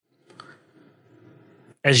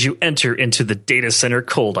As you enter into the data center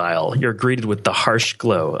cold aisle, you're greeted with the harsh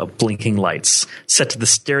glow of blinking lights, set to the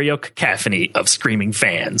stereo cacophony of screaming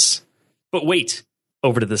fans. But wait,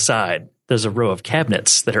 over to the side, there's a row of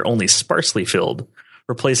cabinets that are only sparsely filled,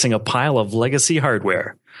 replacing a pile of legacy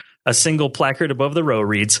hardware. A single placard above the row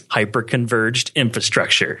reads, Hyper-Converged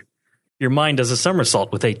Infrastructure. Your mind does a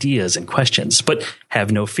somersault with ideas and questions, but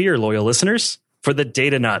have no fear, loyal listeners, for the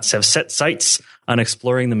Datanauts have set sights on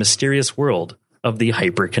exploring the mysterious world of the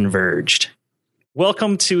hyper-converged.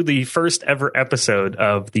 Welcome to the first ever episode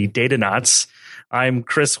of the Datanauts. I'm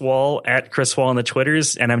Chris Wall at Chris Wall on the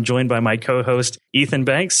Twitters, and I'm joined by my co-host Ethan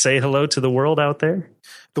Banks. Say hello to the world out there.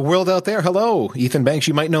 The world out there, hello. Ethan Banks,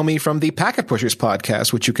 you might know me from the Packet Pushers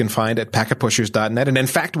podcast, which you can find at packetpushers.net, and in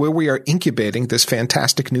fact, where we are incubating this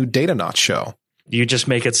fantastic new Datanauts show. You just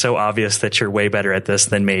make it so obvious that you're way better at this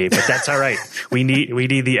than me, but that's all right. We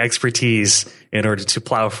need the expertise in order to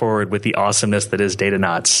plow forward with the awesomeness that is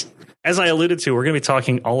Datanauts. As I alluded to, we're going to be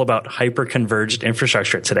talking all about hyper-converged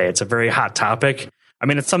infrastructure today. It's a very hot topic. I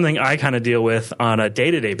mean, it's something I kind of deal with on a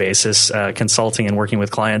day-to-day basis, consulting and working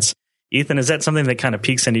with clients. Ethan, is that something that kind of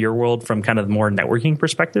peeks into your world from kind of the more networking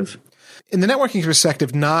perspective? In the networking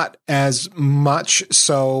perspective, not as much.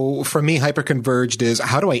 So for me, hyperconverged is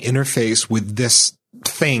how do I interface with this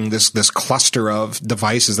thing, this cluster of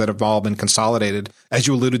devices that have all been consolidated, as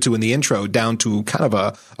you alluded to in the intro, down to kind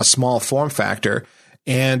of a small form factor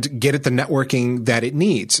and get it the networking that it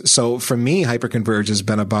needs. So for me, hyperconverged has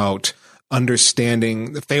been about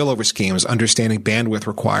understanding the failover schemes, understanding bandwidth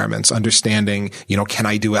requirements, understanding, can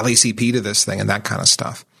I do LACP to this thing and that kind of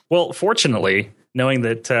stuff. Well, fortunately, knowing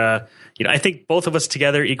that, I think both of us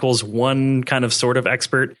together equals one kind of sort of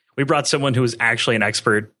expert. We brought someone who is actually an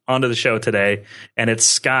expert onto the show today, and it's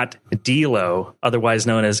Scott D. Lowe, otherwise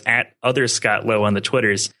known as @OtherScottLowe on the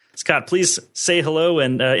Twitters. Scott, please say hello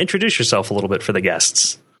and introduce yourself a little bit for the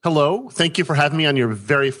guests. Hello. Thank you for having me on your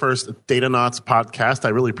very first Datanauts podcast. I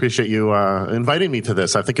really appreciate you inviting me to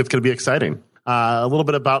this. I think it's going to be exciting. A little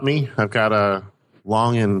bit about me. I've got a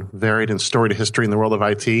long and varied and storied history in the world of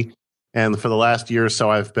IT. And for the last year or so,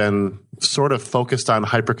 I've been sort of focused on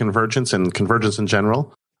hyperconvergence and convergence in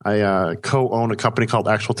general. I co-own a company called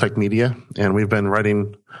Actual Tech Media, and we've been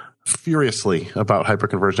writing furiously about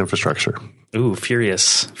hyperconverged infrastructure. Ooh,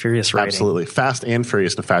 furious writing. Absolutely. Fast and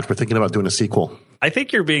furious, in fact. We're thinking about doing a sequel. I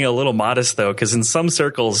think you're being a little modest, though, because in some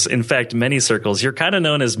circles, in fact, many circles, you're kind of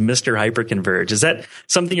known as Mr. Hyperconverge. Is that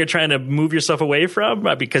something you're trying to move yourself away from?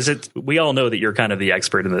 Because we all know that you're kind of the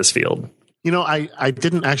expert in this field. I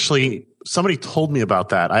didn't actually, somebody told me about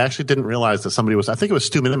that. I actually didn't realize that somebody was, I think it was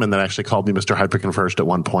Stu Miniman that actually called me Mr. Hyperconverged at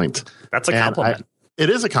one point. That's a compliment. It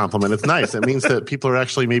is a compliment. It's nice. It means that people are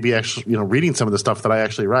actually reading some of the stuff that I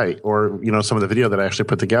actually write or, some of the video that I actually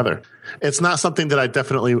put together. It's not something that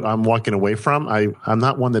I'm walking away from. I'm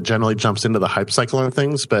not one that generally jumps into the hype cycle on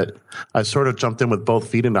things, but I sort of jumped in with both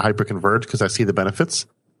feet into hyperconverge because I see the benefits.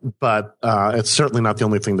 But it's certainly not the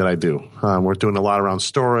only thing that I do. We're doing a lot around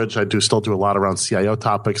storage. I still do a lot around CIO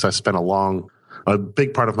topics. I spent a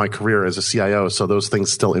big part of my career as a CIO, so those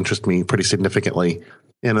things still interest me pretty significantly.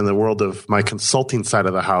 And in the world of my consulting side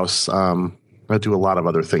of the house, I do a lot of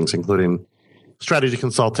other things, including strategy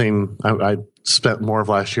consulting. I spent more of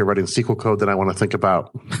last year writing SQL code than I want to think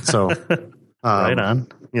about. So, right on.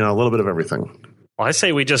 A little bit of everything. Well, I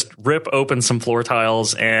say we just rip open some floor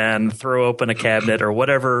tiles and throw open a cabinet or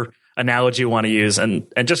whatever analogy you want to use and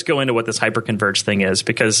just go into what this hyperconverged thing is,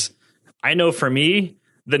 because I know for me,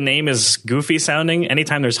 the name is goofy sounding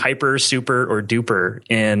anytime there's hyper, super, or duper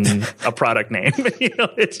in a product name.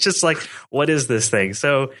 It's just like, what is this thing?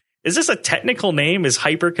 So is this a technical name? Is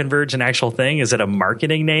hyperconverged an actual thing? Is it a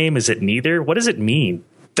marketing name? Is it neither? What does it mean?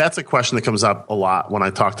 That's a question that comes up a lot when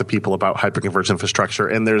I talk to people about hyperconverged infrastructure.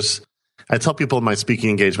 And I tell people in my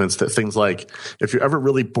speaking engagements that things like, if you're ever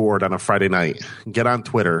really bored on a Friday night, get on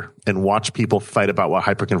Twitter and watch people fight about what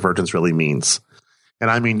hyperconvergence really means. And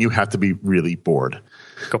I mean, you have to be really bored.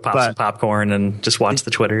 Go pop some popcorn and just watch the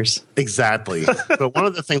Twitters. Exactly. But one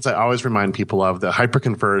of the things I always remind people of, that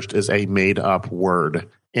hyperconverged is a made-up word.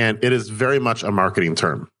 And it is very much a marketing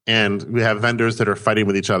term. And we have vendors that are fighting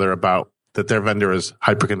with each other about that their vendor is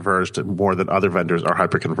hyperconverged more than other vendors are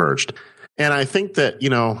hyperconverged. And I think that,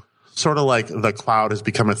 sort of like the cloud has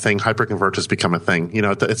become a thing, hyperconverged has become a thing.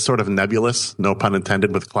 It's sort of nebulous, no pun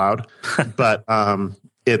intended with cloud. But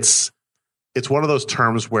it's one of those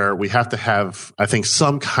terms where we have to have, I think,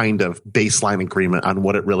 some kind of baseline agreement on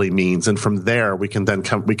what it really means. And from there, we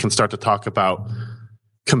can start to talk about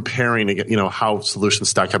comparing, how solutions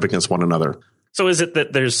stack up against one another. So is it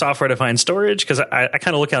that there's software-defined storage? Because I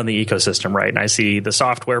kind of look out in the ecosystem, right? And I see the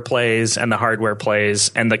software plays and the hardware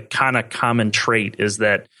plays. And the kind of common trait is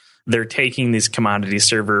that they're taking these commodity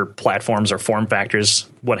server platforms or form factors,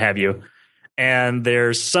 what have you, and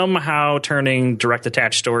they're somehow turning direct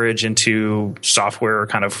attached storage into software or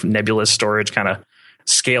kind of nebulous storage, kind of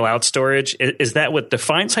scale-out storage. Is that what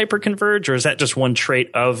defines hyperconverge, or is that just one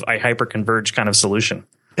trait of a hyperconverged kind of solution?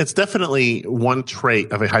 It's definitely one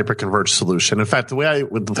trait of a hyperconverged solution. In fact, the way I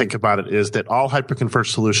would think about it is that all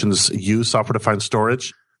hyperconverged solutions use software-defined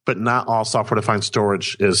storage, but not all software-defined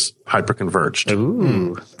storage is hyperconverged.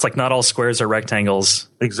 Ooh. It's like not all squares are rectangles.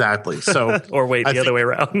 Exactly. So, or wait, the other way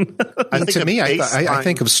around. To me, I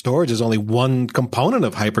think of storage as only one component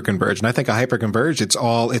of hyperconverged. And I think a hyperconverged,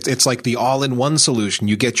 it's like the all-in-one solution.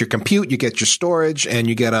 You get your compute, you get your storage, and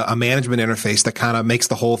you get a management interface that kind of makes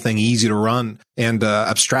the whole thing easy to run and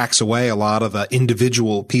abstracts away a lot of the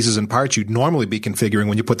individual pieces and parts you'd normally be configuring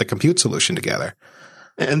when you put the compute solution together.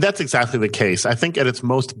 And that's exactly the case. I think at its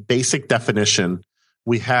most basic definition,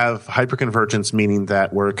 we have hyperconvergence, meaning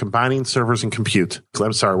that we're combining servers and compute.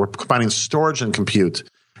 We're combining storage and compute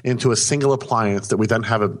into a single appliance that we then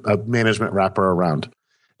have a management wrapper around.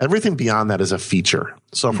 Everything beyond that is a feature.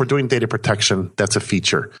 So if we're doing data protection, that's a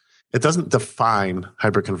feature. It doesn't define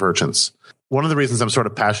hyperconvergence. One of the reasons I'm sort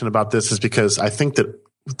of passionate about this is because I think that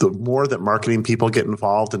the more that marketing people get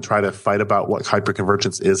involved and try to fight about what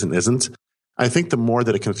hyperconvergence is and isn't, I think the more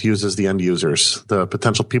that it confuses the end users, the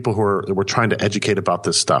potential people who we're trying to educate about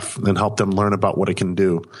this stuff and help them learn about what it can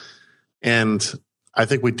do. And I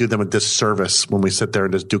think we do them a disservice when we sit there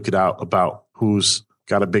and just duke it out about who's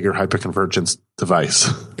got a bigger hyperconvergence device.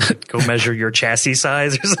 Go measure your chassis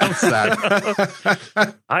size or something.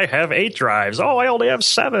 Exactly. I have 8 drives. Oh, I only have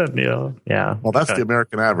 7. Yeah. Well, that's the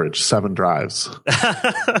American average, 7 drives.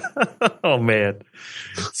 Oh, man.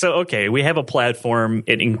 So, okay, we have a platform.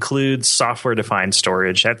 It includes software-defined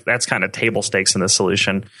storage. That's kind of table stakes in the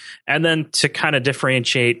solution. And then to kind of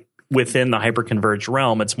differentiate within the hyperconverged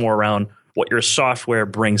realm, it's more around what your software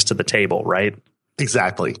brings to the table, right?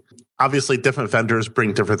 Exactly. Obviously, different vendors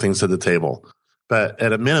bring different things to the table. But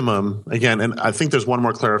at a minimum, again, and I think there's one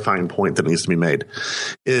more clarifying point that needs to be made,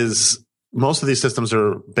 is most of these systems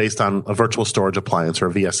are based on a virtual storage appliance or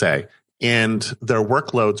a VSA. And their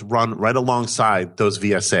workloads run right alongside those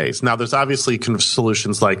VSAs. Now, there's obviously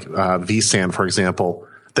solutions like vSAN, for example,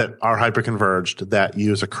 that are hyperconverged that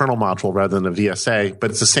use a kernel module rather than a VSA, but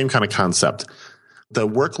it's the same kind of concept. The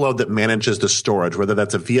workload that manages the storage, whether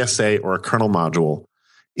that's a VSA or a kernel module,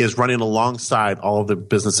 is running alongside all of the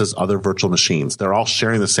business's other virtual machines. They're all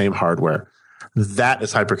sharing the same hardware. That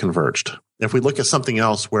is hyperconverged. If we look at something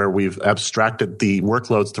else where we've abstracted the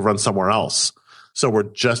workloads to run somewhere else, so we're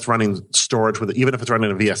just running storage with it, even if it's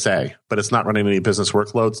running a VSA, but it's not running any business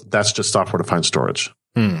workloads, that's just software-defined storage.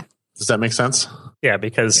 Does that make sense? Yeah,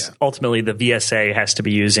 because ultimately the VSA has to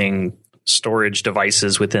be using storage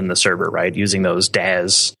devices within the server, right? Using those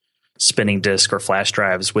DAS spinning disk or flash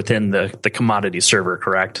drives within the commodity server,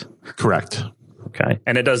 correct? Correct. Okay.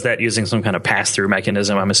 And it does that using some kind of pass-through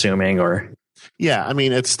mechanism, I'm assuming, or... Yeah, I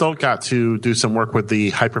mean, it's still got to do some work with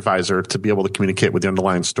the hypervisor to be able to communicate with the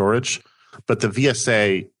underlying storage, but the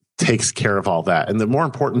VSA takes care of all that. And the more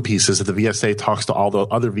important piece is that the VSA talks to all the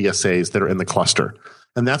other VSAs that are in the cluster.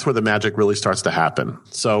 And that's where the magic really starts to happen.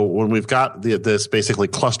 So when we've got this basically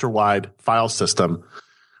cluster-wide file system,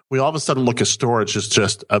 we all of a sudden look at storage as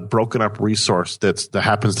just a broken up resource that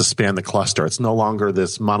happens to span the cluster. It's no longer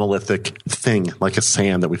this monolithic thing like a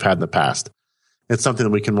SAN that we've had in the past. It's something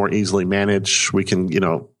that we can more easily manage. We can,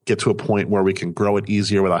 get to a point where we can grow it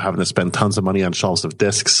easier without having to spend tons of money on shelves of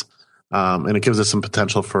disks. And it gives us some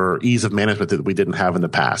potential for ease of management that we didn't have in the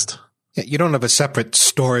past. Yeah, you don't have a separate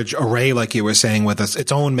storage array like you were saying with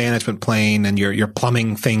its own management plane, and you're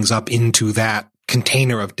plumbing things up into that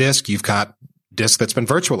container of disk. You've got disk that's been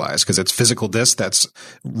virtualized because it's physical disk that's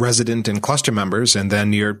resident in cluster members, and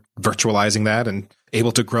then you're virtualizing that and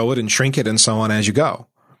able to grow it and shrink it and so on as you go.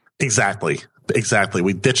 Exactly.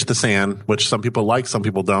 We ditched the SAN, which some people like, some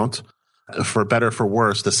people don't. For better or for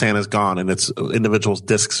worse, the SAN is gone, and its individual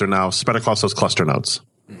disks are now spread across those cluster nodes.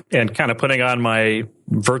 And kind of putting on my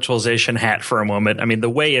virtualization hat for a moment, I mean, the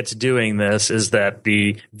way it's doing this is that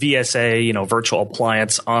the VSA, virtual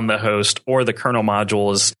appliance on the host or the kernel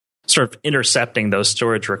module is sort of intercepting those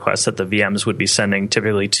storage requests that the VMs would be sending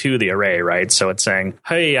typically to the array, right? So it's saying,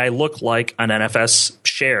 hey, I look like an NFS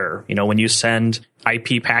share. When you send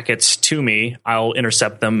IP packets to me, I'll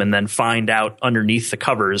intercept them and then find out underneath the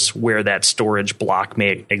covers where that storage block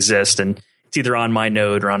may exist. And it's either on my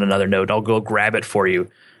node or on another node. I'll go grab it for you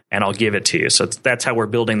and I'll give it to you. So that's how we're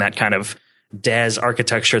building that kind of DAS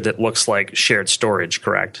architecture that looks like shared storage,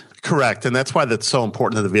 correct? Correct. And that's why that's so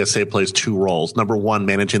important that the VSA plays two roles. Number one,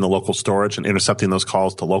 managing the local storage and intercepting those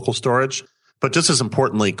calls to local storage. But just as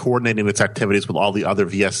importantly, coordinating its activities with all the other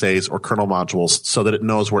VSAs or kernel modules so that it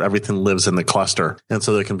knows where everything lives in the cluster and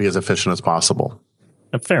so that it can be as efficient as possible.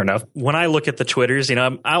 Fair enough. When I look at the Twitters,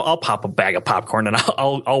 I'll pop a bag of popcorn and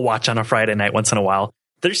I'll watch on a Friday night once in a while.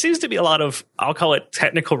 There seems to be a lot of, I'll call it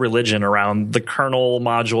technical religion around the kernel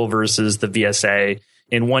module versus the VSA.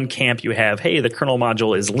 In one camp, you have, hey, the kernel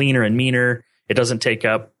module is leaner and meaner. It doesn't take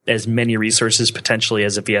up as many resources potentially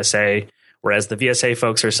as a VSA. Whereas the VSA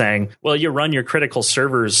folks are saying, well, you run your critical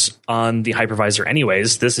servers on the hypervisor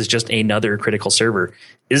anyways. This is just another critical server.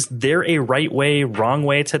 Is there a right way, wrong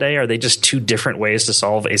way today? Are they just two different ways to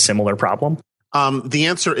solve a similar problem? The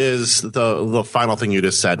answer is the final thing you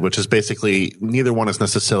just said, which is basically neither one is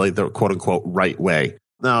necessarily the quote unquote right way.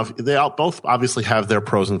 Now, they both obviously have their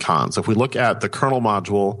pros and cons. If we look at the kernel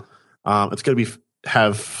module, it's going to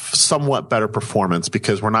have somewhat better performance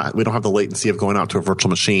because we don't have the latency of going out to a virtual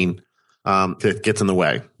machine. That gets in the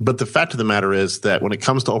way. But the fact of the matter is that when it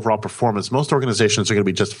comes to overall performance, most organizations are going to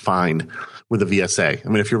be just fine with the VSA. I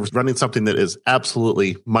mean, if you're running something that is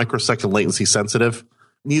absolutely microsecond latency sensitive,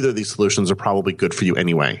 neither of these solutions are probably good for you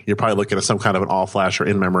anyway. You're probably looking at some kind of an all-flash or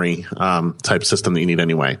in-memory type system that you need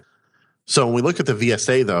anyway. So when we look at the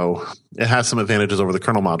VSA, though, it has some advantages over the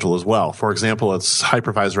kernel module as well. For example, it's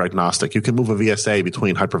hypervisor agnostic. You can move a VSA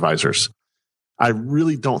between hypervisors. I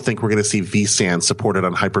really don't think we're going to see vSAN supported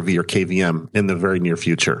on Hyper-V or KVM in the very near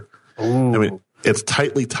future. Ooh. I mean, it's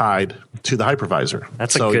tightly tied to the hypervisor.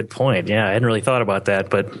 That's a good point. Yeah, I hadn't really thought about that,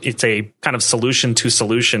 but it's a kind of solution to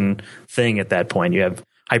solution thing at that point. You have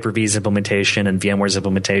Hyper-V's implementation and VMware's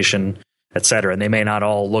implementation, et cetera, and they may not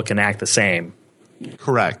all look and act the same.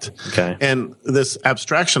 Correct. Okay. And this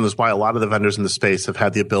abstraction is why a lot of the vendors in the space have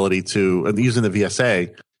had the ability to, using the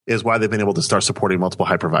VSA, is why they've been able to start supporting multiple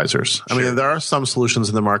hypervisors. I mean, there are some solutions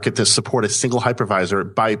in the market that support a single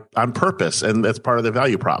hypervisor on purpose, and that's part of their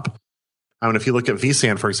value prop. I mean, if you look at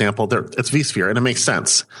vSAN, for example, it's vSphere, and it makes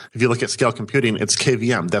sense. If you look at scale computing, it's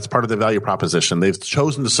KVM. That's part of the value proposition. They've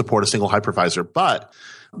chosen to support a single hypervisor, but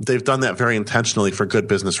they've done that very intentionally for good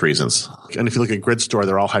business reasons. And if you look at GridStore,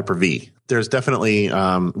 they're all Hyper-V. There's definitely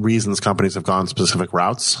reasons companies have gone specific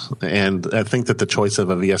routes. And I think that the choice of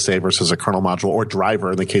a VSA versus a kernel module or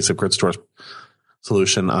driver in the case of GridStore's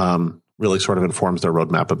solution really sort of informs their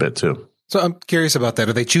roadmap a bit too. So I'm curious about that.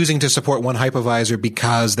 Are they choosing to support one hypervisor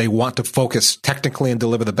because they want to focus technically and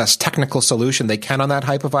deliver the best technical solution they can on that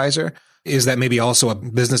hypervisor? Is that maybe also a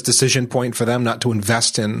business decision point for them not to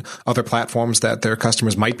invest in other platforms that their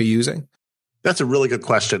customers might be using? That's a really good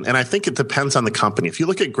question. And I think it depends on the company. If you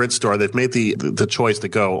look at GridStore, they've made the choice to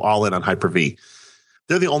go all in on Hyper-V.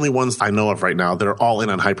 They're the only ones I know of right now that are all in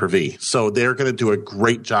on Hyper-V. So they're going to do a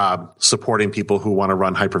great job supporting people who want to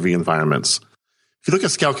run Hyper-V environments. If you look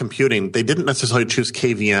at scale computing, they didn't necessarily choose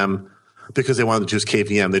KVM because they wanted to choose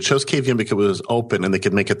KVM. They chose KVM because it was open and they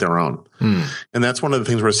could make it their own. And that's one of the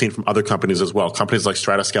things we're seeing from other companies as well. Companies like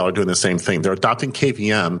Stratascale are doing the same thing. They're adopting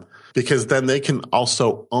KVM because then they can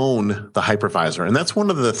also own the hypervisor. And that's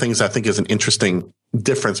one of the things I think is an interesting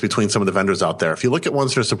difference between some of the vendors out there. If you look at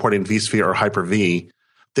ones that are supporting vSphere or Hyper-V,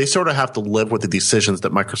 they sort of have to live with the decisions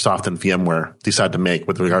that Microsoft and VMware decide to make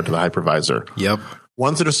with regard to the hypervisor. Yep.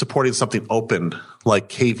 Ones that are supporting something open like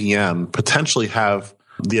KVM potentially have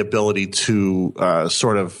the ability to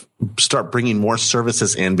sort of start bringing more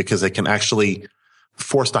services in because they can actually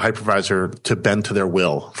force the hypervisor to bend to their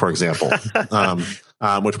will, for example,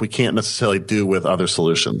 which we can't necessarily do with other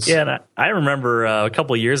solutions. Yeah, and I remember a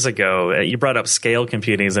couple of years ago, you brought up scale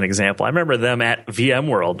computing as an example. I remember them at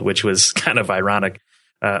VMworld, which was kind of ironic.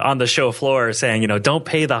 On the show floor saying, don't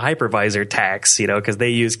pay the hypervisor tax, because they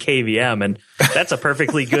use KVM. And that's a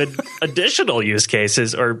perfectly good additional use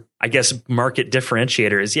cases, or I guess market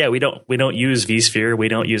differentiator is, we don't use vSphere. We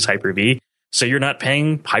don't use Hyper-V. So you're not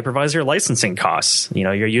paying hypervisor licensing costs.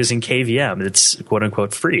 You're using KVM. It's quote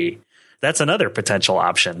unquote free. That's another potential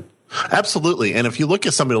option. Absolutely. And if you look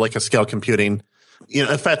at somebody like a scale computing, in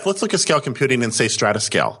fact, let's look at scale computing and say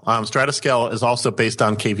Stratascale. Stratascale is also based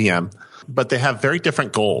on KVM, but they have very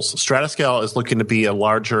different goals. Stratascale is looking to be a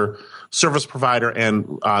larger service provider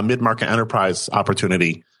and mid-market enterprise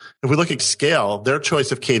opportunity. If we look at Scale, their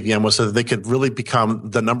choice of KVM was so that they could really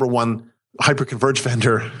become the number one hyperconverged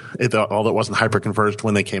vendor, although it wasn't hyperconverged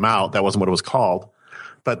when they came out. That wasn't what it was called.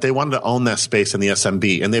 But they wanted to own that space in the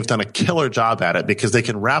SMB, and they've done a killer job at it because they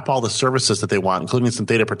can wrap all the services that they want, including some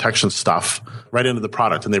data protection stuff, right into the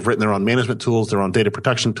product. And they've written their own management tools, their own data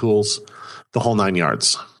protection tools, the whole 9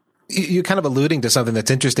 yards. You're kind of alluding to something that's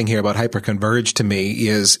interesting here about hyperconverged to me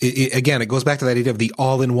is, again, it goes back to that idea of the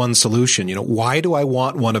all-in-one solution. Why do I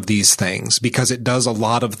want one of these things? Because it does a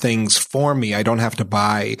lot of things for me. I don't have to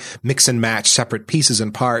buy, mix and match separate pieces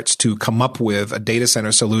and parts to come up with a data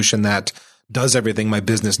center solution that does everything my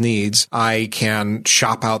business needs. I can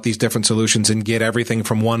shop out these different solutions and get everything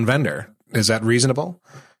from one vendor. Is that reasonable?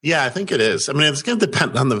 Yeah, I think it is. I mean, it's going to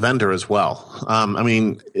depend on the vendor as well.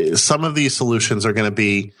 Some of these solutions are going to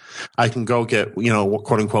be, I can go get,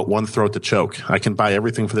 quote unquote, one throat to choke. I can buy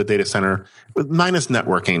everything for the data center, minus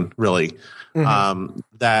networking, really,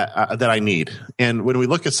 that I need. And when we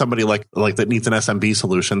look at somebody like that needs an SMB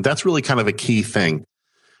solution, that's really kind of a key thing.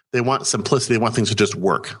 They want simplicity. They want things to just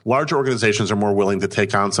work. Larger organizations are more willing to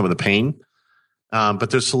take on some of the pain. But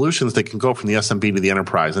there's solutions that can go from the SMB to the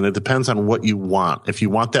enterprise, and it depends on what you want. If you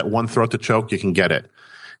want that one throat to choke, you can get it.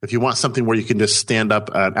 If you want something where you can just stand up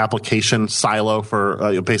an application silo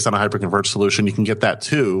for based on a hyperconverged solution, you can get that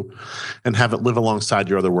too, and have it live alongside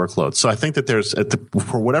your other workloads. So I think that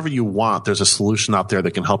for whatever you want, there's a solution out there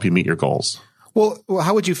that can help you meet your goals. Well,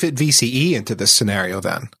 how would you fit VCE into this scenario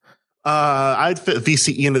then? I'd fit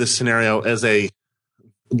VCE into this scenario as a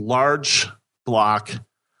large block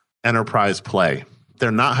enterprise play.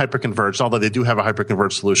 They're not hyperconverged, although they do have a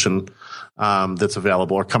hyperconverged solution that's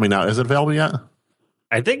available or coming out. Is it available yet?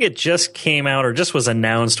 I think it just came out or just was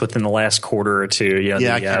announced within the last quarter or two. The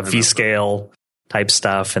vScale type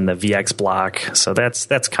stuff and the VX block. So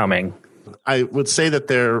that's coming. I would say that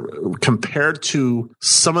they're compared to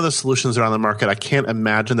some of the solutions that are on the market. I can't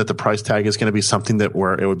imagine that the price tag is going to be something that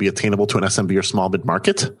where it would be attainable to an SMB or small mid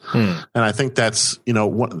market. And I think that's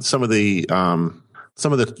some of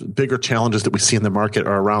the bigger challenges that we see in the market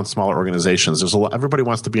are around smaller organizations. Everybody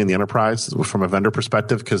wants to be in the enterprise from a vendor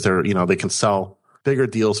perspective because they can sell bigger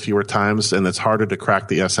deals fewer times, and it's harder to crack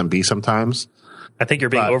the SMB sometimes. I think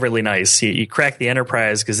you're being overly nice. You crack the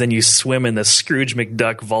enterprise because then you swim in the Scrooge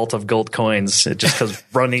McDuck vault of gold coins. It just goes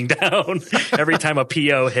running down every time a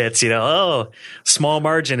PO hits. Small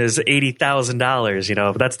margin is $80,000.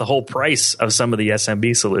 But that's the whole price of some of the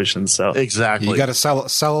SMB solutions. So exactly, you got to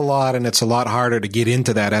sell a lot, and it's a lot harder to get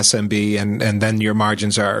into that SMB, and then your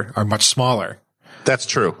margins are much smaller. That's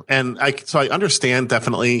true, and I understand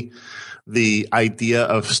definitely the idea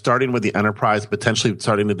of starting with the enterprise, potentially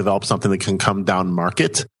starting to develop something that can come down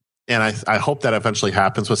market. And I hope that eventually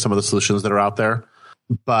happens with some of the solutions that are out there.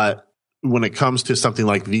 But when it comes to something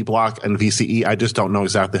like vBlock and VCE, I just don't know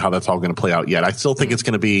exactly how that's all going to play out yet. I still think it's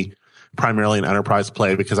going to be primarily an enterprise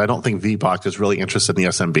play because I don't think vBlock is really interested in the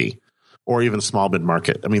SMB or even small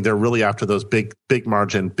mid-market. I mean, they're really after those big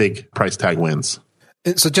margin, big price tag wins.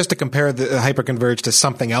 So just to compare the hyperconverged to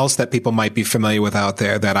something else that people might be familiar with out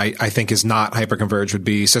there that I think is not hyperconverged would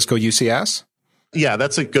be Cisco UCS? Yeah,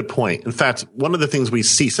 that's a good point. In fact, one of the things we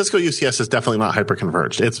see, Cisco UCS is definitely not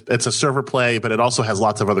hyperconverged. It's a server play, but it also has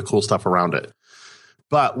lots of other cool stuff around it.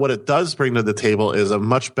 But what it does bring to the table is a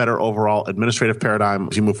much better overall administrative paradigm.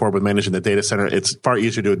 As you move forward with managing the data center, it's far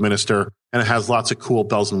easier to administer, and it has lots of cool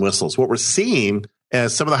bells and whistles. What we're seeing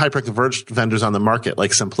as some of the hyperconverged vendors on the market,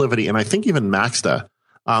 like SimpliVity, and I think even Maxta,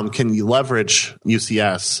 can leverage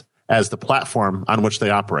UCS as the platform on which they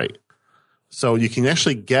operate. So you can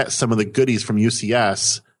actually get some of the goodies from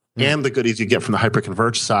UCS and the goodies you get from the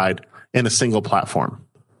hyperconverged side in a single platform.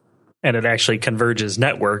 And it actually converges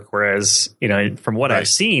network, whereas, from what I've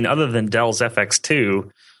seen, other than Dell's FX2,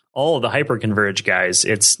 all of the hyperconverged guys,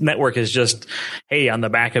 its network is just, hey, on the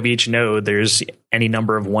back of each node, there's any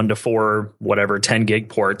number of 1 to 4, 10 gig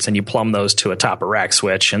ports, and you plumb those to a top of rack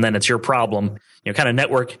switch, and then it's your problem. Kind of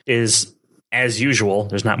network is as usual.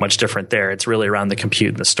 There's not much different there. It's really around the compute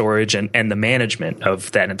and the storage and the management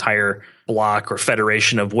of that entire block or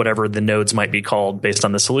federation of whatever the nodes might be called based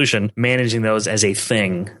on the solution, managing those as a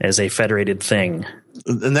thing, as a federated thing.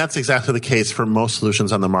 And that's exactly the case for most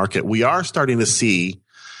solutions on the market. We are starting to see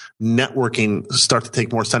networking start to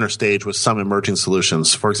take more center stage with some emerging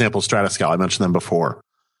solutions. For example, Stratascale, I mentioned them before.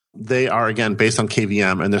 They are, again, based on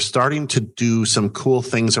KVM, and they're starting to do some cool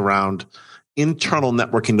things around internal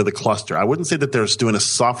networking to the cluster. I wouldn't say that they're doing a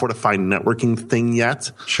software-defined networking thing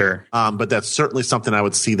yet. Sure. But that's certainly something I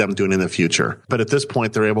would see them doing in the future. But at this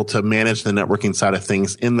point, they're able to manage the networking side of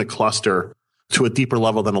things in the cluster to a deeper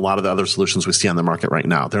level than a lot of the other solutions we see on the market right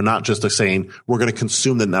now. They're not just saying, we're going to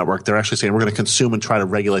consume the network. They're actually saying, we're going to consume and try to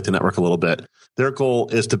regulate the network a little bit. Their goal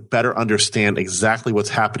is to better understand exactly what's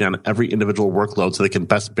happening on every individual workload so they can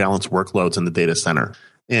best balance workloads in the data center.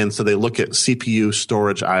 And so they look at CPU,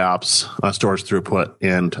 storage, IOPS, storage throughput,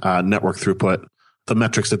 and network throughput, the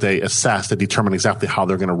metrics that they assess to determine exactly how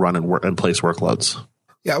they're going to run and place workloads.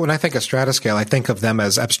 Yeah, when I think of Stratascale, I think of them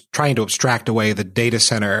as trying to abstract away the data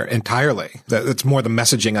center entirely. That's more the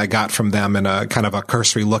messaging I got from them in a kind of a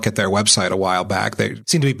cursory look at their website a while back. They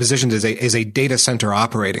seem to be positioned as a data center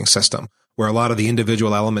operating system, where a lot of the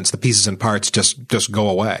individual elements, the pieces and parts, just go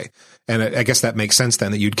away. And I guess that makes sense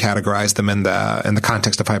then that you'd categorize them in the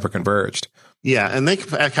context of hyperconverged. Yeah, and they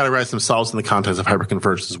categorize themselves in the context of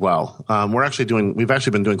hyperconverged as well. We've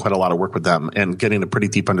actually been doing quite a lot of work with them and getting a pretty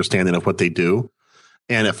deep understanding of what they do.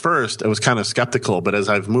 And at first, I was kind of skeptical, but as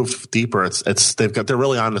I've moved deeper, they're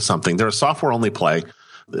really onto something. They're a software only play.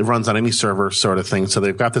 It runs on any server sort of thing. So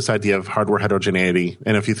they've got this idea of hardware heterogeneity.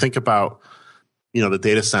 And if you think about, the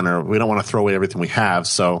data center, we don't want to throw away everything we have.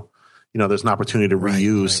 So, there's an opportunity to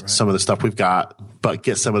reuse some of the stuff we've got, but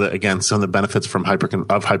get some of the benefits from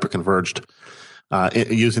hyperconverged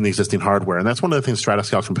using the existing hardware. And that's one of the things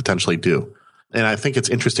Stratascale can potentially do. And I think it's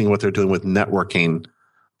interesting what they're doing with networking,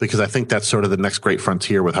 because I think that's sort of the next great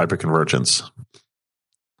frontier with hyperconvergence.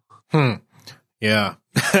 Yeah.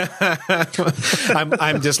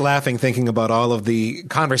 I'm just laughing thinking about all of the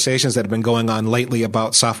conversations that have been going on lately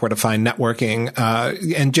about software-defined networking,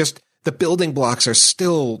 and just the building blocks are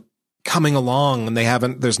still coming along, and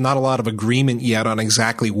there's not a lot of agreement yet on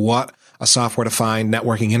exactly what a software-defined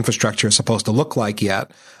networking infrastructure is supposed to look like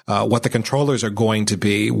yet, what the controllers are going to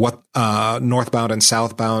be, what northbound and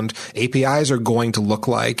southbound APIs are going to look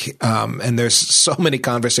like. And there's so many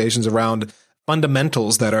conversations around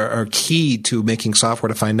fundamentals that are key to making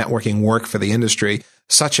software-defined networking work for the industry,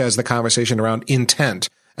 such as the conversation around intent.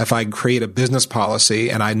 If I create a business policy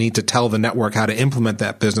and I need to tell the network how to implement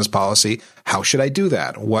that business policy, how should I do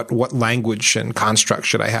that? What language and construct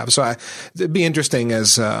should I have? So it'd be interesting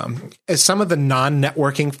as some of the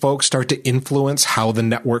non-networking folks start to influence how the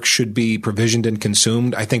network should be provisioned and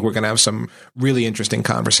consumed. I think we're going to have some really interesting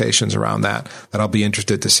conversations around that I'll be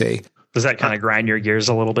interested to see. Does that kind of grind your gears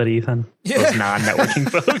a little bit, Ethan? Yeah. Those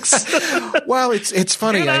non-networking folks. Well, it's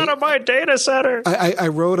funny. Get out of my data center. I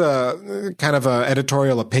wrote a kind of a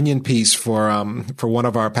editorial opinion piece for one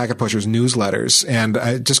of our Packet Pushers newsletters, and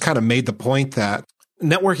I just kind of made the point that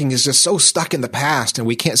networking is just so stuck in the past, and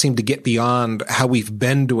we can't seem to get beyond how we've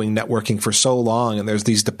been doing networking for so long. And there's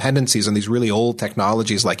these dependencies on these really old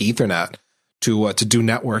technologies like Ethernet to do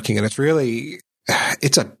networking, and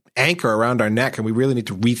it's a anchor around our neck, and we really need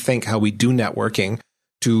to rethink how we do networking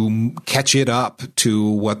to catch it up to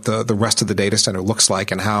what the rest of the data center looks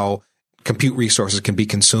like and how compute resources can be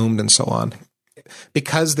consumed and so on.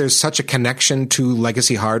 Because there's such a connection to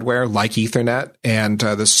legacy hardware like Ethernet, and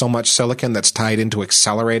there's so much silicon that's tied into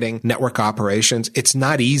accelerating network operations, it's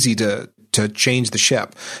not easy to change the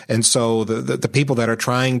ship. And so the people that are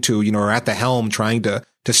trying to, are at the helm trying to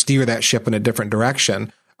steer that ship in a different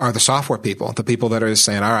direction are the software people, the people that are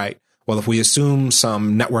saying, all right, well, if we assume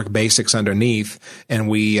some network basics underneath and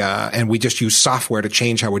we just use software to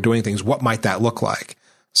change how we're doing things, what might that look like?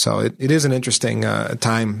 So it is an interesting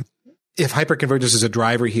time. If hyperconvergence is a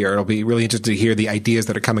driver here, it'll be really interesting to hear the ideas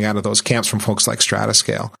that are coming out of those camps from folks like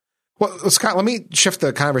Stratascale. Well, Scott, let me shift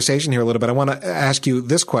the conversation here a little bit. I want to ask you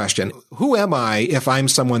this question. Who am I if I'm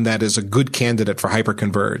someone that is a good candidate for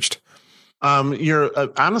hyperconverged? You're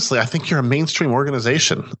honestly, I think you're a mainstream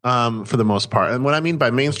organization for the most part. And what I mean by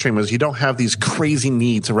mainstream is you don't have these crazy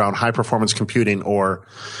needs around high performance computing or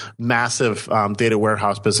massive data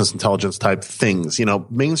warehouse business intelligence type things.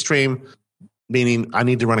 Mainstream meaning I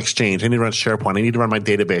need to run Exchange, I need to run SharePoint, I need to run my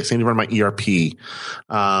database, I need to run my ERP,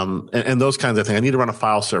 and those kinds of things. I need to run a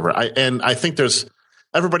file server. I think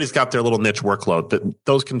everybody's got their little niche workload, but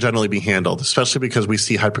those can generally be handled, especially because we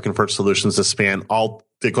see hyperconverged solutions that span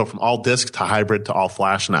they go from all disk to hybrid to all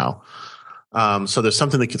flash now. So there's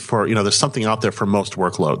something there's something out there for most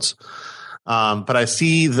workloads. But I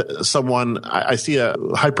see a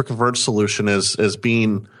hyperconverged solution as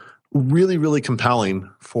being really, really compelling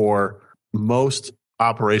for most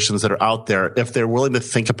operations that are out there if they're willing to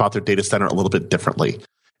think about their data center a little bit differently.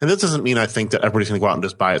 And this doesn't mean I think that everybody's going to go out and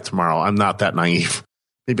just buy it tomorrow. I'm not that naive.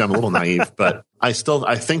 Maybe I'm a little naive, but I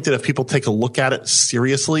think that if people take a look at it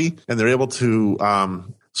seriously and they're able to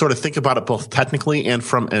sort of think about it both technically and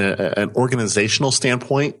from an organizational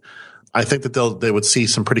standpoint, I think that they would see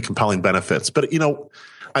some pretty compelling benefits. But,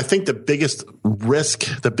 I think the biggest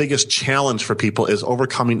risk, the biggest challenge for people is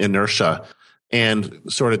overcoming inertia and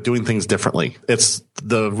sort of doing things differently. It's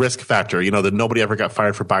the risk factor, that nobody ever got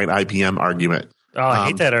fired for buying IBM argument. Oh, I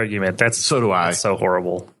hate that argument. So do I. That's so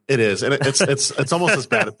horrible. It is, and it's almost as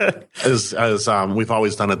bad as we've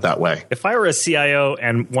always done it that way. If I were a CIO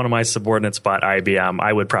and one of my subordinates bought IBM,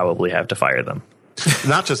 I would probably have to fire them.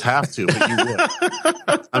 Not just have to, but you would.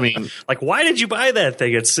 I mean, why did you buy that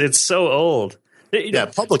thing? It's so old. Yeah,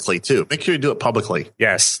 publicly too. Make sure you do it publicly.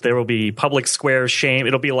 Yes, there will be public square shame.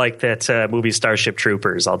 It'll be like that movie Starship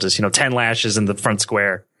Troopers. I'll just 10 lashes in the front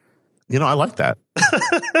square. I like that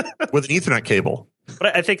with an Ethernet cable.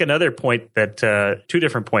 But I think another point that two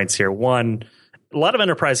different points here. One, a lot of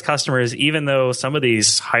enterprise customers, even though some of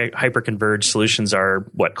these hyper-converged solutions are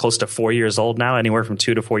close to 4 years old now, anywhere from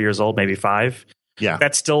 2 to 4 years old, maybe 5. Yeah,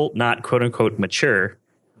 that's still not quote unquote mature,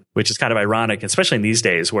 which is kind of ironic, especially in these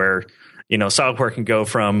days where software can go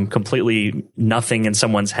from completely nothing in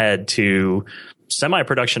someone's head to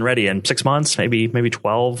semi-production ready in 6 months, maybe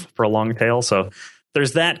 12 for a long tail. So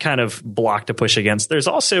there's that kind of block to push against. There's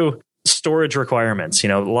also storage requirements.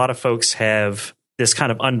 A lot of folks have this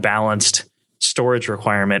kind of unbalanced storage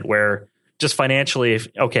requirement where just financially,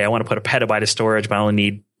 I want to put a petabyte of storage, but I only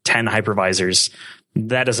need 10 hypervisors.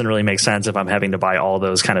 That doesn't really make sense if I'm having to buy all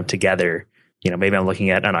those kind of together. Maybe I'm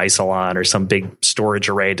looking at an Isilon or some big storage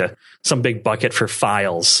array to some big bucket for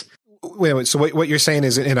files. Wait. So what you're saying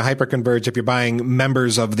is in a hyperconverged, if you're buying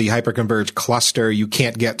members of the hyperconverged cluster, you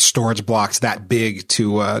can't get storage blocks that big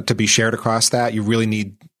to be shared across that. You really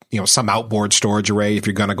need some outboard storage array if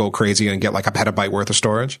you're going to go crazy and get like a petabyte worth of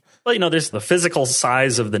storage. Well, there's the physical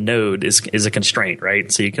size of the node is a constraint,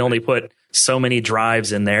 right? So you can only put so many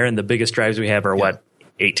drives in there, and the biggest drives we have are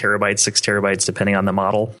 8 terabytes, 6 terabytes, depending on the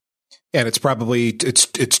model. And it's probably it's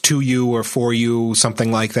 2U or 4U,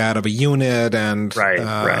 something like that, of a unit, and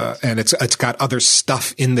right. And it's got other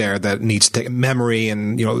stuff in there that needs to take memory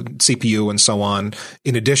and CPU and so on,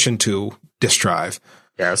 in addition to disk drive.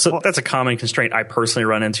 Yeah, so that's a common constraint I personally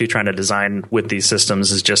run into trying to design with these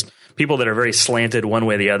systems is just people that are very slanted one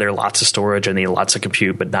way or the other, lots of storage and need lots of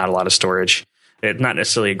compute, but not a lot of storage. It's not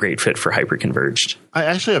necessarily a great fit for hyperconverged. I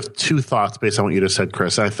actually have two thoughts based on what you just said,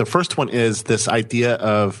 Chris. The first one is this idea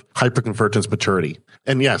of hyperconvergence maturity.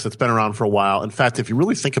 And yes, it's been around for a while. In fact, if you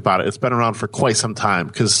really think about it, it's been around for quite some time,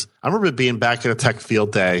 because I remember being back at a tech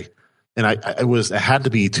field day, and it had to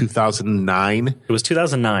be 2009. It was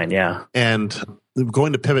 2009, yeah. And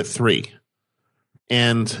going to Pivot 3.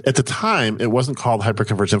 And at the time, it wasn't called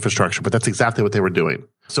hyperconverged infrastructure, but that's exactly what they were doing.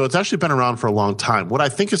 So it's actually been around for a long time. What I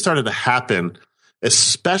think has started to happen,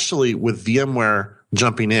 especially with VMware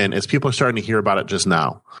jumping in, is people are starting to hear about it just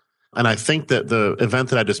now. And I think that the event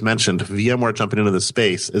that I just mentioned, VMware jumping into the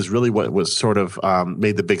space, is really what was sort of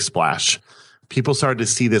made the big splash. People started to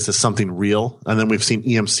see this as something real. And then we've seen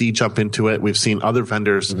EMC jump into it. We've seen other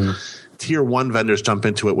vendors, tier one vendors jump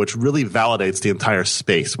into it, which really validates the entire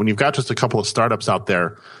space. When you've got just a couple of startups out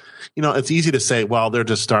there, it's easy to say, well, they're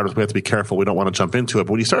just startups. We have to be careful. We don't want to jump into it.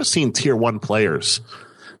 But when you start seeing tier one players,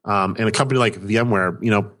 and a company like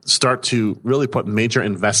VMware, start to really put major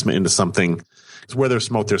investment into something, it's where there's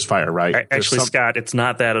smoke, there's fire, right? Actually, Scott, it's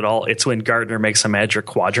not that at all. It's when Gartner makes a magic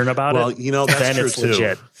quadrant about it. Well, that's then true it's too.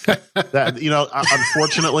 Legit.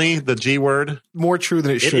 Unfortunately, the G word, more true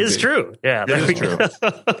than it should be. It is true. Yeah, it is true.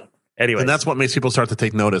 Anyway, and that's what makes people start to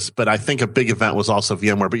take notice. But I think a big event was also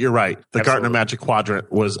VMware. But you're right. The Gartner Magic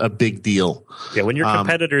Quadrant was a big deal. Yeah, when your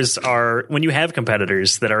competitors when you have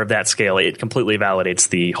competitors that are of that scale, it completely validates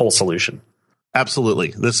the whole solution. Absolutely.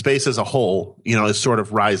 The space as a whole, is sort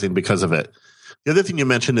of rising because of it. The other thing you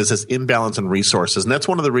mentioned is this imbalance in resources. And that's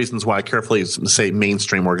one of the reasons why I carefully say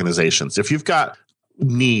mainstream organizations. If you've got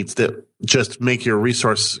needs that just make your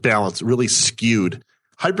resource balance really skewed,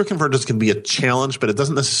 hyperconvergence can be a challenge, but it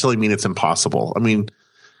doesn't necessarily mean it's impossible. I mean,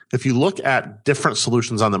 if you look at different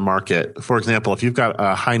solutions on the market, for example, if you've got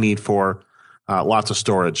a high need for lots of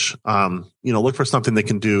storage, look for something that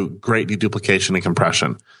can do great deduplication and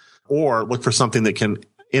compression, or look for something that can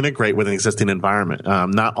integrate with an existing environment.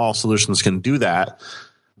 Not all solutions can do that,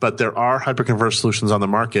 but there are hyperconverged solutions on the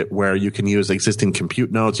market where you can use existing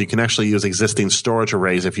compute nodes. You can actually use existing storage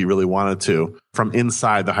arrays if you really wanted to from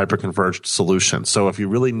inside the hyperconverged solution. So if you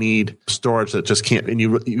really need storage that just can't, and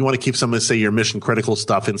you want to keep some of, say, your mission critical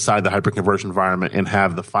stuff inside the hyperconverged environment and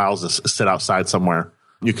have the files sit outside somewhere,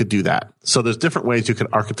 you could do that. So there's different ways you could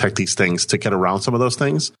architect these things to get around some of those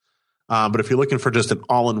things. But if you're looking for just an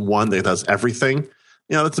all-in-one that does everything,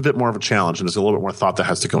 that's a bit more of a challenge, and there's a little bit more thought that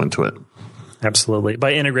has to go into it. Absolutely.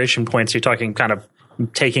 By integration points, you're talking kind of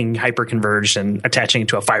taking hyperconverged and attaching it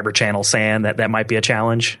to a fiber channel SAN. That might be a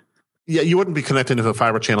challenge. Yeah, you wouldn't be connecting to a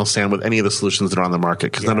fiber channel SAN with any of the solutions that are on the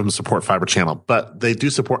market because none of them support fiber channel. But they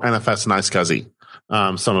do support NFS and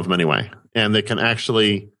iSCSI, some of them anyway. And they can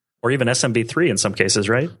actually... Or even SMB3 in some cases,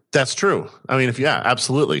 right? That's true. I mean,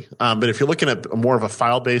 absolutely. But if you're looking at more of a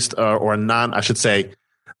file-based or a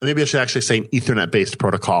maybe I should actually say an Ethernet-based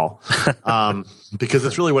protocol, because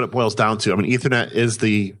that's really what it boils down to. I mean, Ethernet is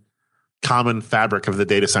the common fabric of the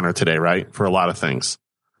data center today, right? For a lot of things.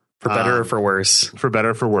 For better or for worse. For better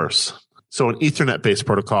or for worse. So an Ethernet-based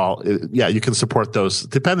protocol, yeah, you can support those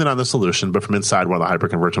depending on the solution, but from inside one of the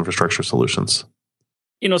hyperconverged infrastructure solutions.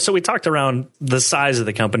 So we talked around the size of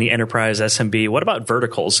the company, enterprise, SMB. What about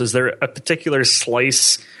verticals? Is there a particular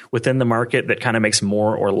slice within the market that kind of makes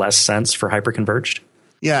more or less sense for hyperconverged?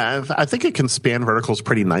 Yeah, I think it can span verticals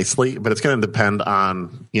pretty nicely, but it's going to depend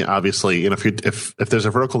on, obviously, if there's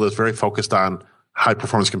a vertical that's very focused on high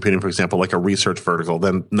performance computing, for example, like a research vertical,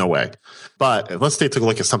 then no way. But let's take a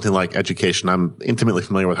look at something like education. I'm intimately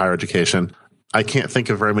familiar with higher education. I can't think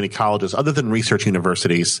of very many colleges other than research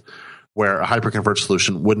universities where a hyperconverged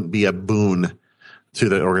solution wouldn't be a boon to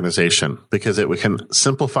the organization because it can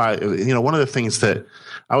simplify. One of the things that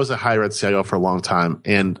I was a higher ed CIO for a long time,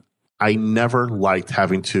 and I never liked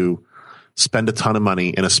having to spend a ton of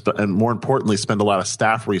money and more importantly, spend a lot of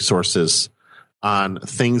staff resources on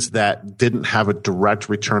things that didn't have a direct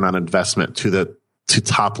return on investment to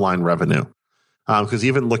top line revenue. Because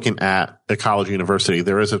even looking at a college or university,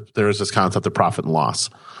 there is this concept of profit and loss,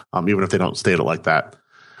 even if they don't state it like that.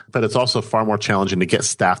 But it's also far more challenging to get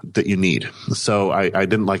staff that you need. So I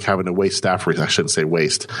didn't like having to waste staff resources. I shouldn't say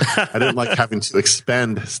waste. I didn't like having to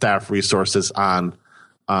expend staff resources on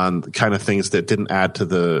kind of things that didn't add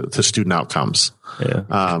to student outcomes. Yeah.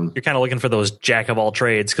 You're kind of looking for those jack of all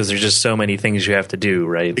trades because there's just so many things you have to do,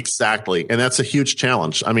 right? Exactly. And that's a huge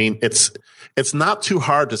challenge. I mean, it's not too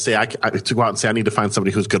hard to say, to go out and say, I need to find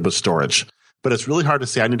somebody who's good with storage. But it's really hard to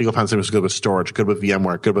say, I need to go find somebody who's good with storage, good with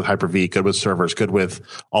VMware, good with Hyper-V, good with servers, good with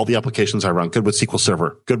all the applications I run, good with SQL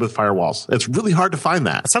Server, good with firewalls. It's really hard to find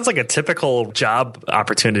that. It sounds like a typical job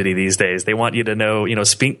opportunity these days. They want you to know,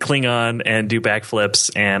 speak Klingon and do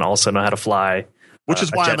backflips and also know how to fly. Which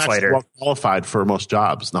is why I'm actually well qualified for most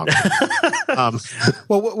jobs. No.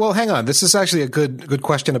 Well, hang on. This is actually a good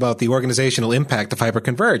question about the organizational impact of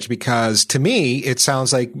hyperconverged, because to me, it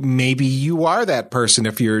sounds like maybe you are that person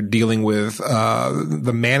if you're dealing with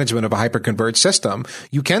the management of a hyperconverged system.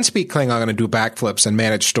 You can speak Klingon and do backflips and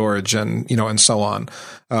manage storage and so on.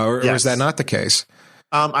 Or is that not the case?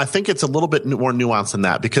 I think it's a little bit more nuanced than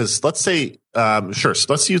that, because let's say, so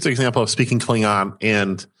let's use the example of speaking Klingon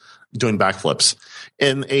and doing backflips.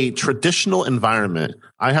 In a traditional environment,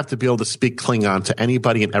 I have to be able to speak Klingon to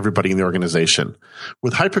anybody and everybody in the organization.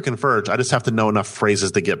 With hyperconverged, I just have to know enough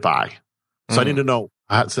phrases to get by. So I need to know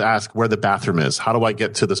how to ask where the bathroom is. How do I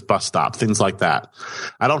get to this bus stop? Things like that.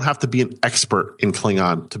 I don't have to be an expert in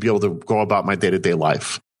Klingon to be able to go about my day-to-day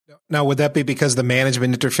life. Now, would that be because the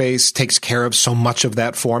management interface takes care of so much of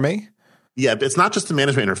that for me? Yeah, it's not just the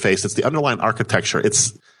management interface. It's the underlying architecture.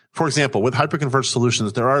 For example, with hyperconverged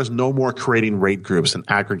solutions, there is no more creating RAID groups and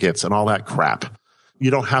aggregates and all that crap.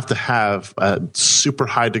 You don't have to have a super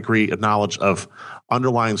high degree of knowledge of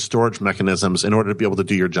underlying storage mechanisms in order to be able to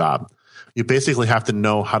do your job. You basically have to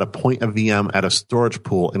know how to point a VM at a storage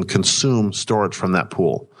pool and consume storage from that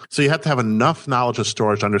pool. So you have to have enough knowledge of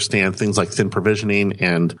storage to understand things like thin provisioning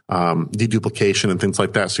and deduplication and things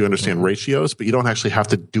like that, so you understand ratios, but you don't actually have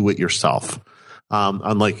to do it yourself.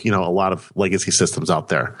 Unlike, a lot of legacy systems out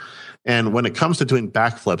there. And when it comes to doing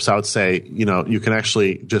backflips, I would say, you can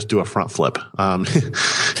actually just do a front flip.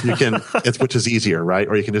 Which is easier, right?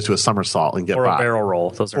 Or you can just do a somersault and get by. Or a barrel roll.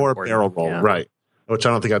 Those are important. Barrel roll, yeah. Right. Which I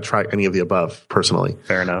don't think I'd try any of the above personally.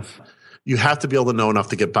 Fair enough. You have to be able to know enough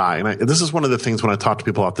to get by. And this is one of the things when I talk to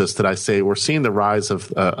people about this that I say we're seeing the rise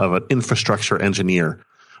of an infrastructure engineer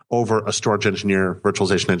over a storage engineer,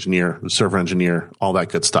 virtualization engineer, server engineer, all that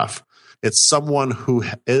good stuff. It's someone who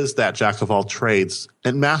is that jack of all trades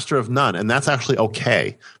and master of none. And that's actually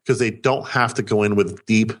okay because they don't have to go in with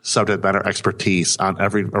deep subject matter expertise on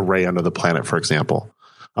every array under the planet, for example,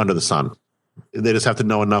 under the sun. They just have to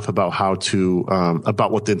know enough about how to,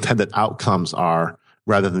 about what the intended outcomes are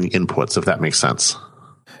rather than the inputs, if that makes sense.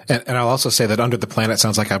 And I'll also say that Under the Planet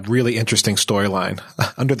sounds like a really interesting storyline.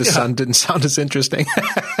 Under the Sun didn't sound as interesting.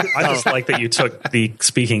 I just like that you took the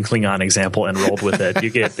speaking Klingon example and rolled with it. You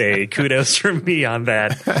get a kudos from me on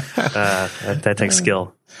that. That takes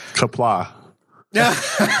skill. Kapla. Yeah.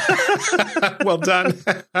 Well done.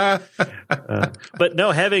 But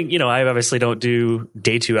no, having, I obviously don't do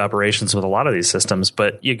day two operations with a lot of these systems,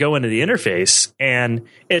 but you go into the interface and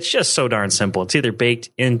it's just so darn simple. It's either baked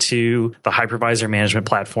into the hypervisor management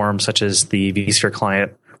platform, such as the vSphere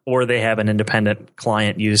client, or they have an independent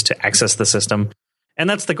client used to access the system. And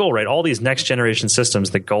that's the goal, right? All these next generation systems,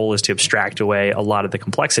 the goal is to abstract away a lot of the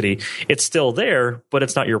complexity. It's still there, but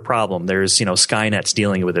it's not your problem. There's, Skynet's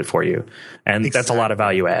dealing with it for you. And That's a lot of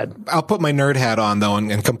value add. I'll put my nerd hat on, though,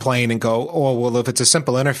 and complain and go, oh, well, if it's a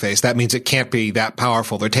simple interface, that means it can't be that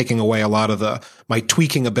powerful. They're taking away a lot of my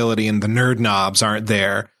tweaking ability, and the nerd knobs aren't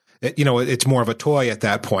there. It's more of a toy at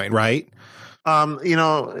that point, right?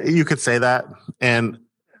 You could say that. And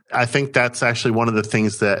I think that's actually one of the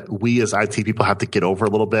things that we as IT people have to get over a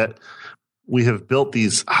little bit. We have built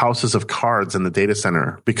these houses of cards in the data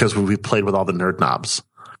center because we've played with all the nerd knobs.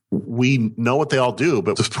 We know what they all do,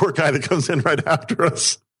 but this poor guy that comes in right after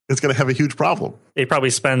us is going to have a huge problem. He probably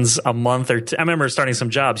spends a month or two. I remember starting some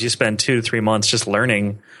jobs. You spend 2 to 3 months just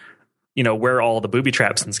learning, where all the booby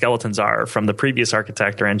traps and skeletons are from the previous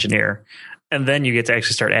architect or engineer. And then you get to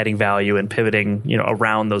actually start adding value and pivoting,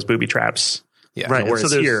 around those booby traps. Yeah. Right.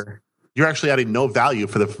 Whereas here, you're actually adding no value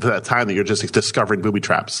for that time that you're just discovering booby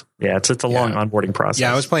traps. Yeah, it's a long onboarding process.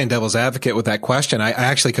 Yeah, I was playing devil's advocate with that question. I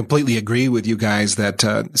actually completely agree with you guys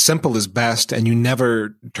that simple is best, and you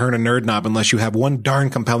never turn a nerd knob unless you have one darn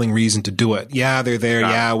compelling reason to do it. Yeah, they're there.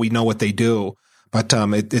 Yeah, we know what they do. But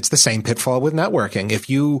it's the same pitfall with networking. If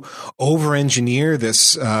you over-engineer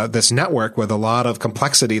this network with a lot of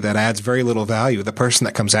complexity that adds very little value, the person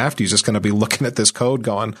that comes after you is just going to be looking at this code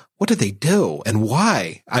going, what do they do and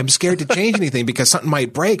why? I'm scared to change anything because something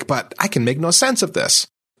might break, but I can make no sense of this.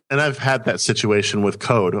 And I've had that situation with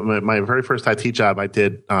code. My very first IT job, I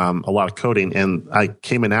did a lot of coding, and I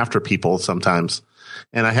came in after people sometimes.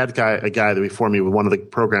 And I had a guy that before me with one of the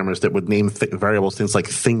programmers that would name variables, things like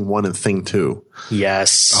thing 1 and thing 2.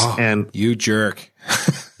 Yes. Oh, and you jerk.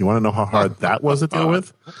 You want to know how hard that was to deal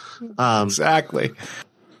with? Exactly.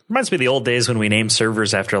 Reminds me of the old days when we named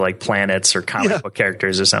servers after like planets or comic book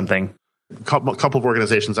characters or something. A couple of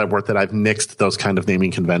organizations I've worked at, I've nixed those kind of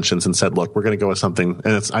naming conventions and said, look, we're going to go with something.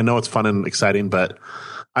 And I know it's fun and exciting, but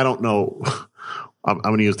I don't know. I'm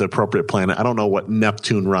going to use the appropriate planet. I don't know what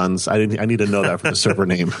Neptune runs. I need to know that for the server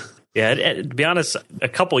name. Yeah, to be honest, a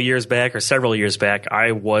couple years back or several years back,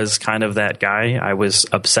 I was kind of that guy. I was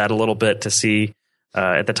upset a little bit to see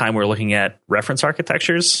at the time we were looking at reference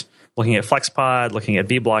architectures, looking at FlexPod, looking at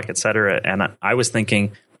vBlock, et cetera. And I was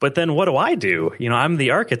thinking, but then what do I do? I'm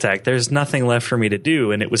the architect. There's nothing left for me to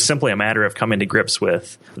do. And it was simply a matter of coming to grips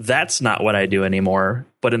with that's not what I do anymore.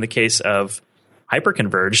 But in the case of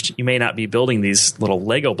hyperconverged, you may not be building these little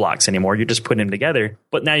Lego blocks anymore. You're just putting them together.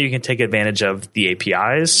 But now you can take advantage of the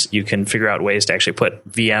APIs. You can figure out ways to actually put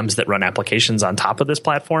VMs that run applications on top of this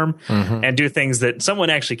platform and do things that someone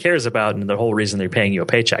actually cares about. And the whole reason they're paying you a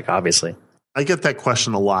paycheck, obviously. I get that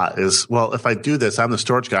question a lot is, well, if I do this, I'm the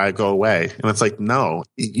storage guy, I go away. And it's like, no,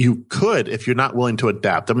 you could if you're not willing to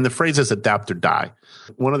adapt. I mean, the phrase is adapt or die.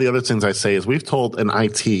 One of the other things I say is we've told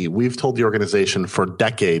the organization for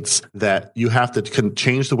decades that you have to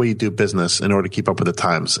change the way you do business in order to keep up with the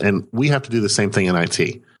times. And we have to do the same thing in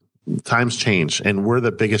IT. Times change, and we're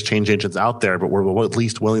the biggest change agents out there, but we're at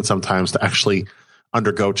least willing sometimes to actually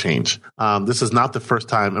undergo change. This is not the first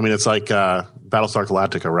time. I mean, it's like Battlestar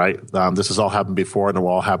Galactica, right? This has all happened before, and it will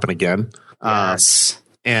all happen again. Yes.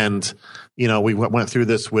 And we went through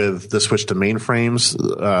this with the switch to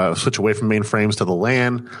mainframes, switch away from mainframes to the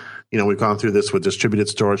LAN. We've gone through this with distributed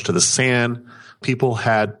storage to the SAN.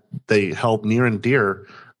 They held near and dear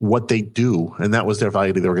what they do, and that was their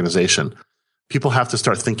value to the organization. People have to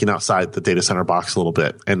start thinking outside the data center box a little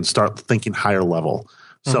bit and start thinking higher level.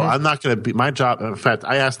 So I'm not going to be my job. In fact,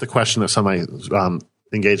 I asked the question of some of my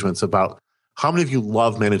engagements about how many of you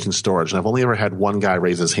love managing storage? And I've only ever had one guy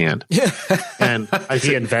raise his hand. And did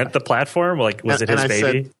he invent the platform? Like, was it his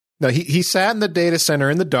baby? No, he sat in the data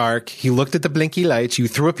center in the dark. He looked at the blinky lights. You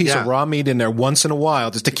threw a piece of raw meat in there once in a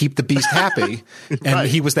while just to keep the beast happy. And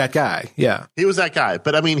he was that guy. Yeah. He was that guy.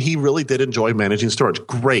 But I mean, he really did enjoy managing storage.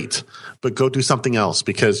 Great. But go do something else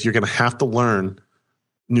because you're going to have to learn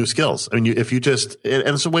new skills. I mean, if you just, and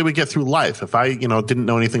it's the way we get through life. If I, didn't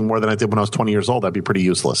know anything more than I did when I was 20 years old, I'd be pretty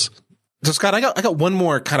useless. So Scott, I got one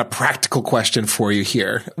more kind of practical question for you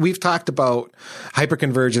here. We've talked about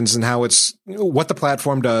hyperconvergence and how it's what the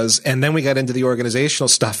platform does. And then we got into the organizational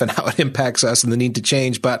stuff and how it impacts us and the need to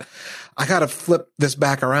change. But I got to flip this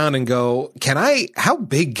back around and go, how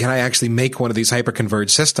big can I actually make one of these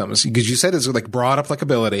hyperconverged systems? Because you said it's like broad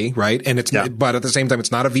applicability, right? And but at the same time,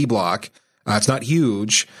 it's not a VBlock. It's not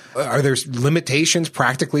huge. Are there limitations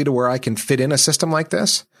practically to where I can fit in a system like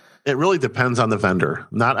this? It really depends on the vendor.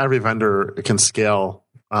 Not every vendor can scale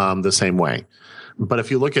the same way. But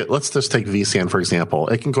if you look at, let's just take vSAN, for example.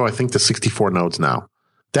 It can go, I think, to 64 nodes now.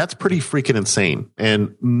 That's pretty freaking insane.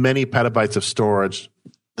 And many petabytes of storage,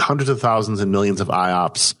 hundreds of thousands and millions of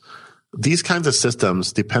IOPS. These kinds of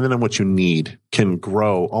systems, depending on what you need, can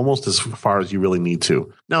grow almost as far as you really need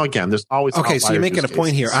to. Now, again, there's always okay. So you're making a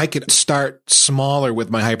point here. I could start smaller with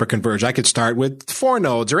my hyperconverge. I could start with 4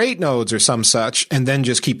 nodes or 8 nodes or some such, and then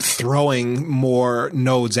just keep throwing more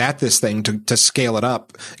nodes at this thing to scale it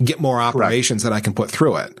up, get more operations that I can put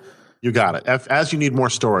through it. You got it. As you need more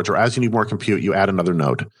storage or as you need more compute, you add another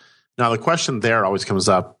node. Now, the question there always comes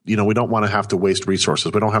up, we don't want to have to waste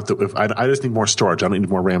resources. We don't have to, I just need more storage. I don't need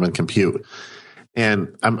more RAM and compute.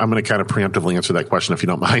 And I'm going to kind of preemptively answer that question if you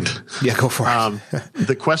don't mind. Yeah, go for it.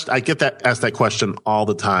 The question, I get asked that question all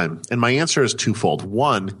the time. And my answer is twofold.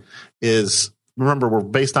 One is, remember, we're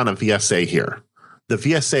based on a VSA here. The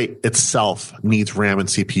VSA itself needs RAM and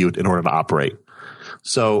CPU in order to operate.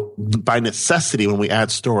 So by necessity, when we add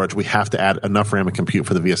storage, we have to add enough RAM and compute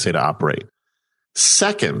for the VSA to operate.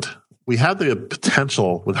 Second, we have the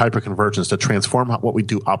potential with hyperconvergence to transform what we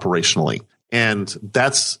do operationally. And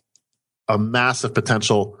that's a massive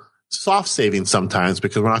potential soft saving sometimes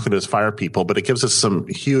because we're not going to just fire people, but it gives us some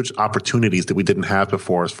huge opportunities that we didn't have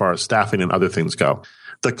before as far as staffing and other things go.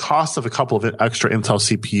 The cost of a couple of extra Intel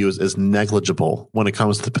CPUs is negligible when it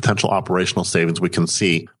comes to the potential operational savings we can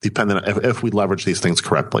see, depending on if we leverage these things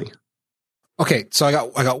correctly. Okay, so I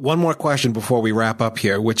got one more question before we wrap up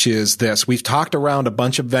here, which is this. We've talked around a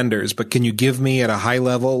bunch of vendors, but can you give me at a high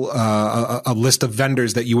level a list of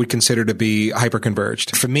vendors that you would consider to be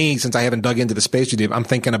hyperconverged? For me, since I haven't dug into the space you did, I'm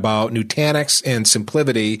thinking about Nutanix and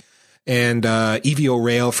SimpliVity and EVO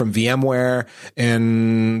Rail from VMware,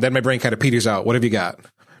 and then my brain kind of peters out. What have you got?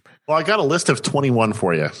 Well, I got a list of 21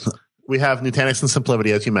 for you. We have Nutanix and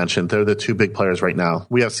SimpliVity, as you mentioned. They're the two big players right now.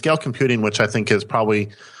 We have Scale Computing, which I think is probably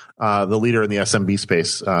the leader in the SMB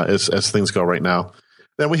space as things go right now.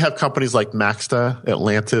 Then we have companies like Maxta,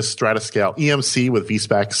 Atlantis, Stratascale, EMC with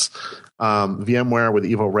vSpecs, VMware with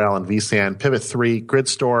Evo Rail and vSAN, Pivot3,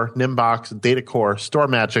 GridStore, Nimbox, DataCore,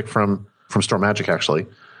 StoreMagic from StoreMagic actually,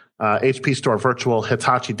 HP Store Virtual,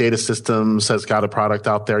 Hitachi Data Systems has got a product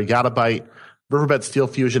out there, Yottabyte, Riverbed Steel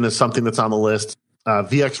Fusion is something that's on the list,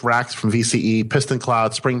 VX Racks from VCE, Piston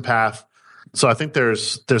Cloud, SpringPath. So I think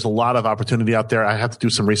there's a lot of opportunity out there. I have to do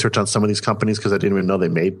some research on some of these companies because I didn't even know they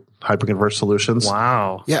made hyperconverged solutions.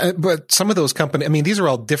 Wow. Yeah, but some of those companies, I mean, these are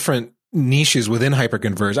all different niches within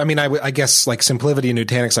hyperconverged. I mean, I guess like SimpliVity and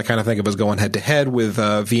Nutanix, I kind of think of as going head to head with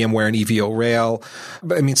VMware and EVO Rail.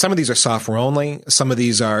 But I mean, some of these are software only. Some of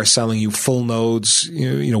these are selling you full nodes,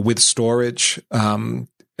 with storage.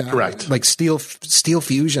 Correct. Like Steel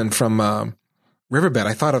Fusion from Riverbed,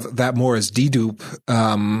 I thought of that more as dedupe.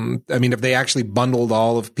 I mean, if they actually bundled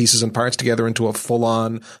all of pieces and parts together into a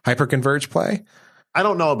full-on hyperconverged play? I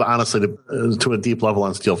don't know, but honestly, to a deep level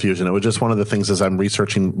on Steel Fusion, it was just one of the things as I'm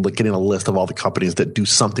researching, like getting a list of all the companies that do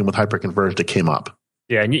something with hyperconverged that came up.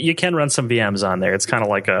 Yeah, and you can run some VMs on there. It's kind of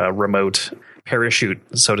like a remote parachute,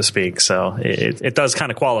 so to speak. So it does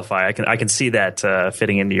kind of qualify. I can see that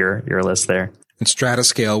fitting into your list there. And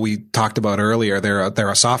Stratascale, we talked about earlier, they're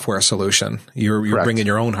a software solution. You're bringing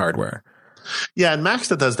your own hardware. Yeah, and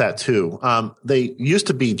Maxta does that too. They used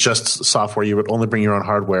to be just software. You would only bring your own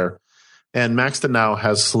hardware. And Maxta now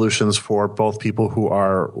has solutions for both people who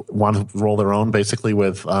want to roll their own basically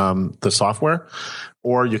with the software,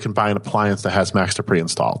 or you can buy an appliance that has Maxta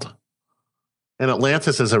pre-installed. And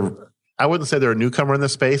Atlantis is I wouldn't say they're a newcomer in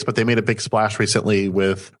this space, but they made a big splash recently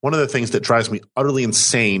with one of the things that drives me utterly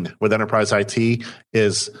insane with enterprise IT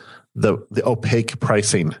is the opaque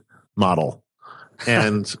pricing model.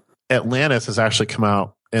 And Atlantis has actually come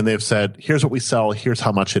out and they've said, here's what we sell, here's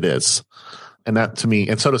how much it is. And that to me,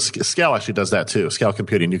 and so does Scale actually does that too, Scale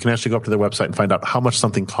Computing. You can actually go up to their website and find out how much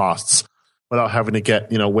something costs without having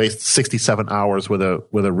to waste 67 hours with a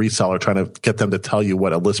reseller trying to get them to tell you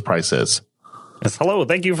what a list price is. Yes, hello,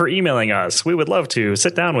 thank you for emailing us. We would love to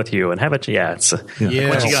sit down with you and have it. Yeah, once you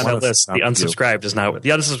get on that list, the unsubscribe is not the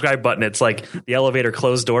unsubscribe button. It's like the elevator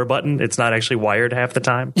closed door button. It's not actually wired half the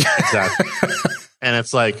time. Exactly. And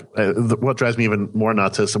it's like what drives me even more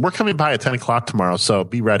nuts is we're coming by at 10 o'clock tomorrow, so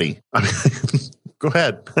be ready. I mean, go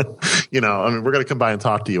ahead. We're going to come by and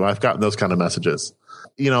talk to you. I've gotten those kind of messages.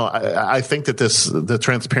 I think that the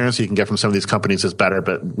transparency you can get from some of these companies is better,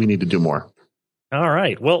 but we need to do more. All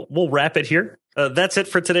right. Well, we'll wrap it here. That's it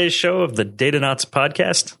for today's show of the Datanauts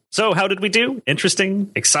podcast. So how did we do? Interesting,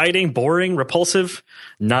 exciting, boring, repulsive,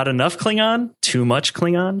 not enough Klingon, too much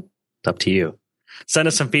Klingon? It's up to you. Send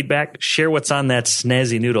us some feedback, share what's on that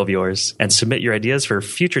snazzy noodle of yours, and submit your ideas for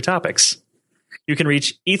future topics. You can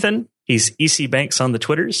reach Ethan. He's EC Banks on the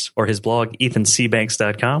Twitters, or his blog,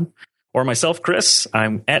 ethancbanks.com. Or myself, Chris.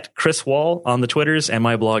 I'm at Chris Wall on the Twitters, and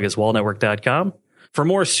my blog is wallnetwork.com. For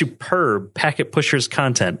more superb Packet Pushers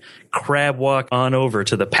content, crab walk on over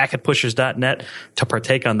to the packetpushers.net to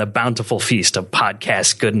partake on the bountiful feast of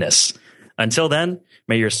podcast goodness. Until then,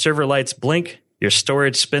 may your server lights blink, your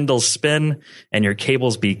storage spindles spin, and your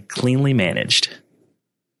cables be cleanly managed.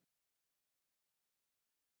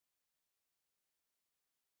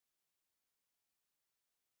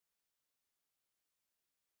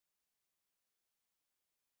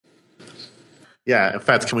 Yeah. In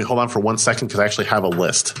fact, can we hold on for 1 second? Because I actually have a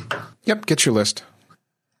list. Yep, get your list.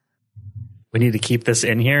 We need to keep this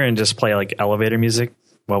in here and just play like elevator music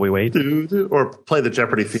while we wait. Or play the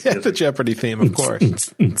Jeopardy theme. Yeah, the Jeopardy theme, of course.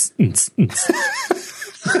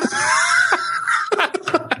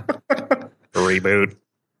 Reboot.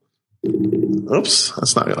 Oops,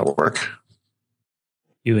 that's not going to work.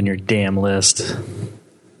 You and your damn list.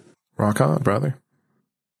 Rock on, brother.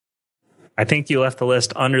 I think you left the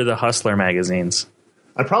list under the Hustler magazines.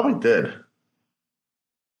 I probably did.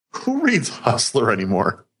 Who reads Hustler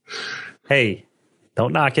anymore? Hey,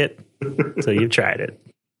 don't knock it until you've tried it.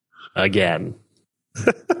 Again.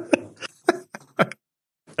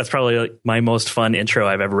 That's probably like my most fun intro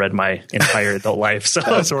I've ever read in my entire adult life. So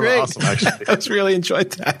That's sort great. of awesome, actually. I really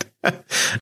enjoyed that.